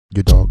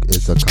Your dog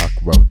is a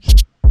cockroach.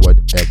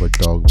 Whatever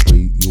dog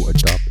breed you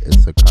adopt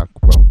is a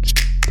cockroach.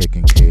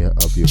 Taking care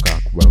of your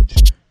cockroach.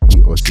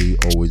 He or she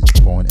always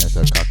born as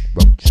a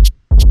cockroach.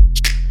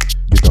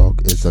 Your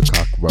dog is a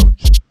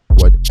cockroach.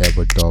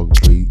 Whatever dog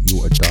breed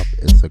you adopt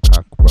is a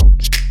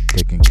cockroach.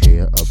 Taking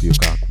care of your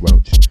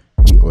cockroach.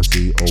 He or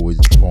she always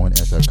born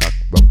as a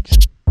cockroach.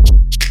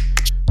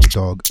 Your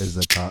dog is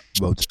a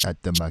cockroach,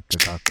 acting like a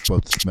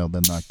cockroach,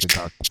 smelling like a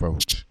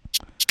cockroach.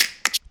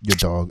 Your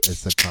dog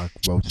is a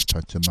cockroach,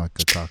 touching like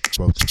a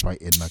cockroach,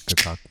 fighting like a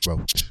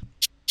cockroach.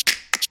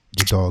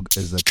 Your dog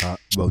is a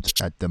cockroach,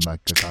 acting like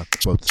a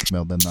cockroach,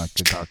 smelling like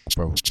a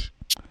cockroach.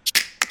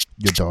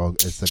 Your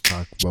dog is a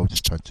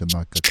cockroach, touching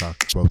like a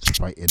cockroach,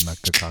 fighting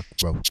like a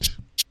cockroach.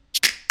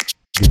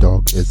 Your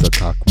dog is a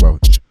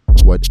cockroach.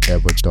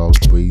 Whatever dog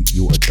breed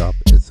you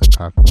adopt is a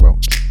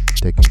cockroach.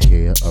 Taking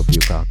care of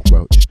your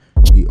cockroach.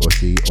 He or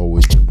she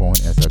always born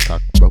as a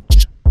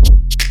cockroach.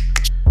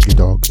 Your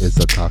dog is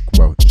a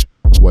cockroach.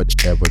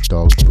 Whatever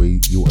dog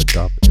breed you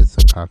adopt is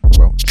a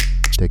cockroach.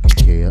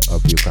 Taking care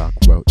of your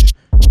cockroach.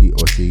 He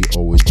or she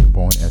always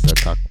born as a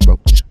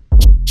cockroach.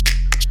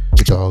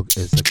 Your dog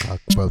is a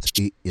cockroach,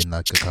 eating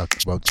like a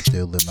cockroach,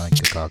 stealing like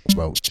a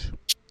cockroach.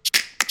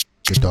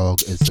 Your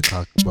dog is a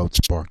cockroach,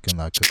 barking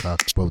like a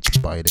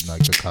cockroach, biting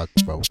like a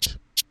cockroach.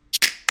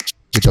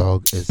 Your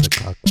dog is a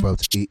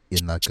cockroach,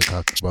 eating like a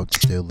cockroach,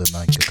 stealing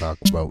like a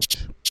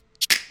cockroach.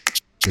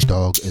 Your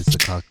dog is a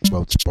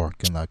cockroach,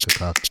 barking like a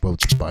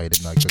cockroach,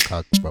 biting like a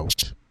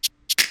cockroach.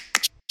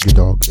 Your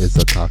dog is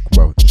a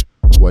cockroach.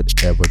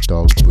 Whatever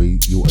dog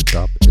breed you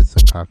adopt is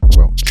a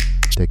cockroach.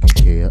 Taking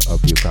care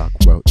of your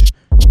cockroach.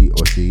 He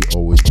or she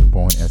always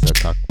born as a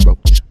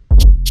cockroach.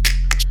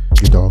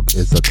 Your dog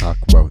is a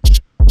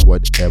cockroach.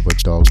 Whatever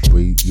dog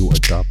breed you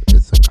adopt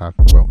is a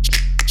cockroach.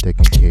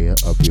 Taking care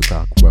of your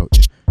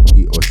cockroach.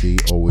 He or she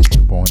always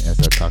born as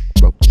a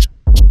cockroach.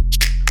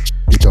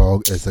 Your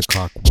dog is a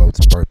cockroach,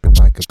 burping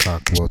like a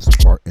cockroach,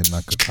 farting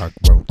like a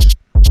cockroach.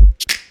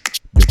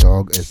 Your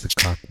dog is a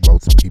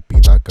cockroach,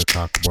 pee-pee like a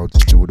cockroach,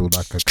 doodle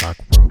like a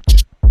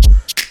cockroach.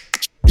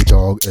 Your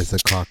dog is a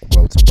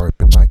cockroach,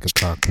 burping like a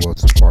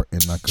cockroach,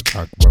 farting like a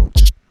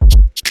cockroach.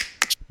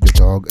 Your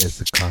dog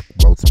is a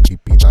cockroach,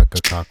 pee-pee like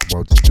a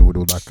cockroach,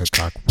 doodle like a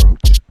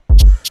cockroach.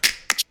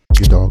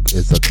 Your dog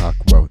is a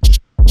cockroach.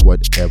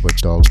 Whatever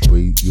dog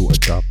breed you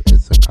adopt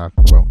is a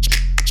cockroach.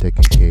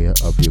 Taking care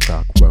of your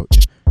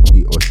cockroach.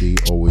 He or she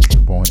always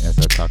born as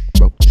a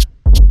cockroach.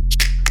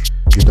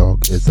 Your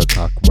dog is a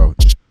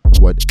cockroach.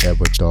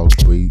 Whatever dog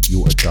breed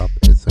you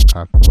adopt is a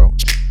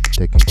cockroach.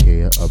 Taking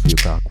care of your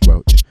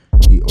cockroach.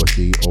 He or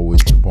she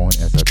always born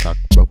as a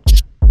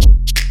cockroach.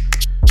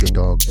 Your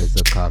dog is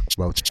a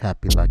cockroach,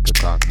 happy like a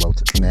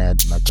cockroach,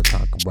 mad like a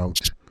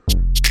cockroach.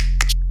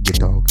 Your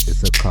dog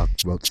is a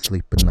cockroach,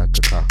 sleeping like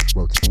a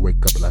cockroach,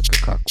 wake up like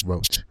a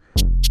cockroach.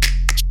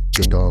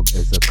 Your dog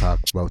is a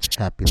cockroach,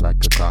 happy like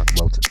a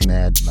cockroach,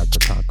 mad like a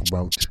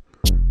cockroach.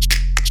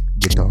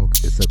 Your dog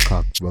is a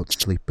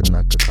cockroach, sleeping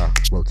like a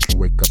cockroach,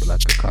 wake up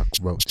like a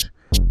cockroach.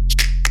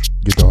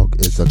 Your dog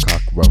is a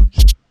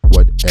cockroach.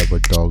 Whatever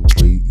dog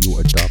breed you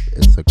adopt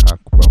is a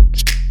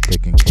cockroach.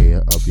 Taking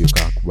care of your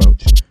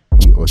cockroach.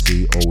 He or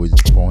she always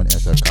born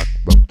as a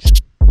cockroach.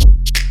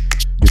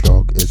 Your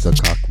dog is a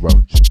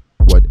cockroach.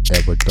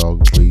 Whatever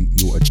dog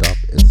breed you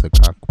adopt is a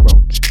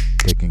cockroach.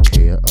 Taking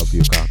care of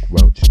your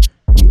cockroach.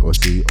 He or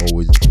she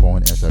always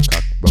born as a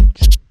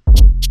cockroach.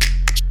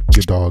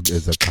 Your dog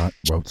is a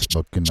cockroach,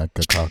 looking like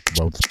a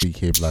cockroach,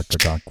 behave like a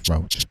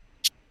cockroach.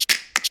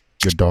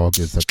 Your dog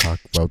is a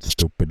cockroach,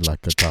 stupid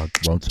like a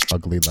cockroach,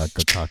 ugly like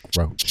a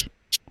cockroach.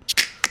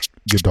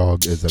 Your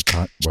dog is a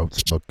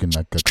cockroach, looking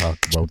like a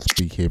cockroach,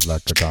 behave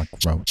like a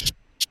cockroach.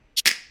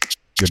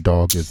 Your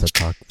dog is a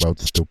cockroach,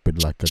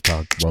 stupid like a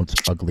cockroach,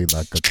 ugly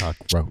like a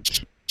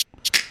cockroach.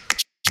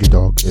 Your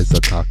dog is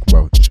a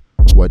cockroach.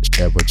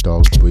 Whatever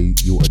dog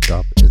breed you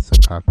adopt is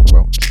a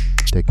cockroach.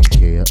 Taking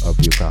care of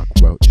your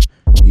cockroach.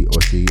 He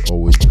or she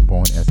always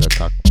born as a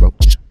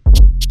cockroach.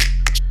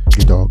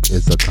 Your dog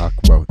is a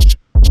cockroach.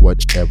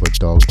 Whatever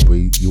dog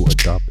breed you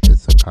adopt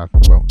is a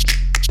cockroach.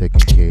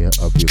 Taking care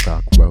of your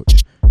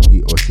cockroach.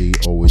 He or she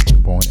always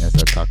born as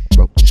a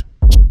cockroach.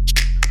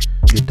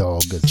 Your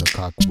dog is a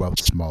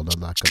cockroach, smaller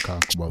like a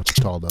cockroach,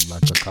 taller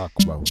like a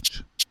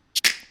cockroach.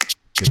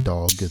 Your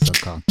dog is a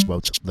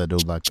cockroach, little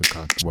like a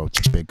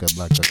cockroach, bigger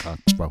like a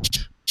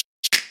cockroach.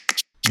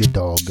 Your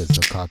dog is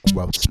a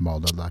cockroach,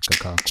 smaller like a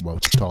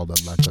cockroach, taller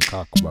like a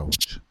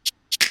cockroach.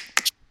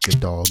 Your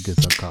dog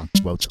is a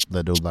cockroach,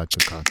 little like a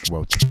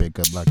cockroach,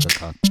 bigger like a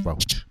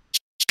cockroach.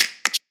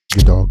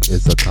 Your dog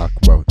is a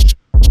cockroach.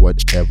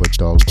 Whatever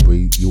dog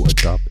breed you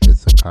adopt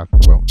is a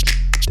cockroach.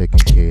 Taking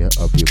care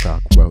of your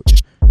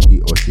cockroach. He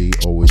or she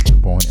always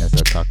born as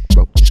a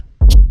cockroach.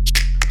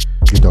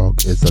 Your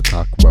dog is a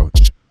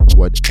cockroach.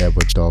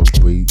 Whatever dog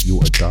breed you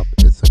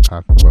adopt is a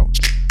cockroach.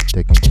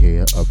 Taking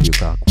care of your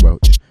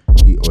cockroach.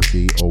 He or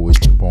she always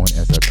born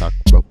as a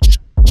cockroach.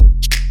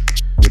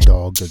 Your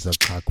dog is a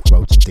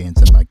cockroach,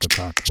 dancing like a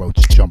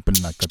cockroach,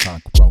 jumping like a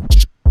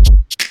cockroach.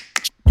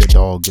 Your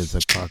dog is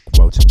a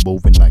cockroach,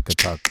 moving like a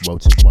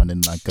cockroach,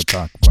 running like a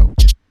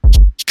cockroach.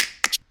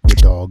 Your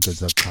dog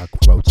is a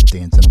cockroach,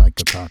 dancing like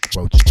a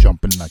cockroach,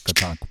 jumping like a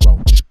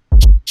cockroach.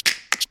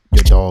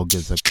 Your dog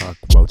is a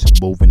cockroach,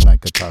 moving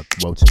like a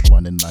cockroach,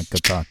 running like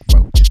a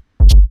cockroach.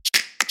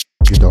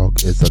 Your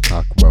dog is a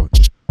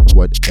cockroach.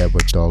 Whatever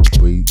dog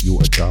breed you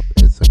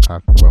adopt is a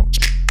cockroach.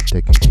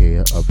 Taking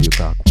care of your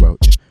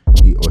cockroach.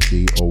 He or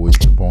she always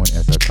born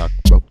as a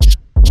cockroach.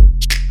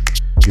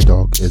 Your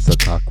dog is a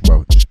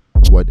cockroach.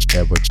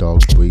 Whatever dog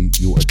breed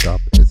you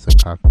adopt is a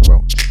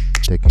cockroach.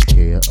 Taking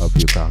care of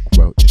your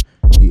cockroach.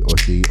 He or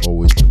she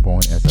always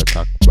born as a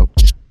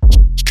cockroach.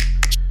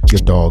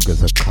 Your dog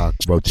is a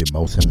cockroach,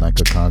 emotion like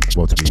a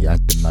cockroach,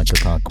 reacting like a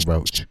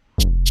cockroach.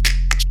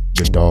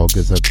 Your dog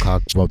is a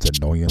cockroach,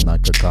 annoying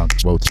like a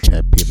cockroach,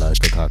 peppy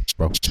like a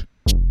cockroach.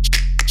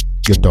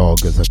 Your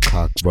dog is a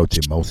cockroach,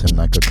 emotion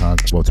like a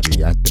cockroach,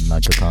 reacting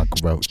like a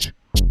cockroach.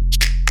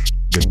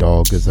 Your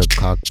dog is a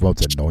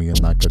cockroach, annoying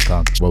like a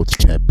cockroach,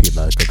 peppy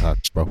like a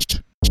cockroach.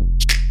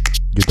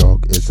 Your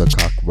dog is a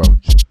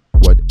cockroach.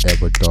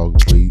 Whatever dog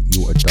breed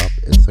you adopt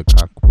is a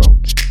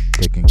cockroach.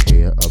 Taking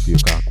care of your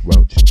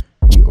cockroach.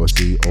 He or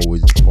she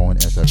always born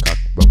as a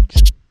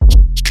cockroach.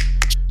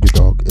 Your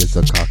dog is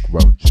a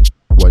cockroach.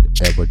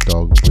 Whatever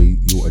dog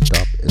breed you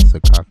adopt is a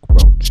cockroach.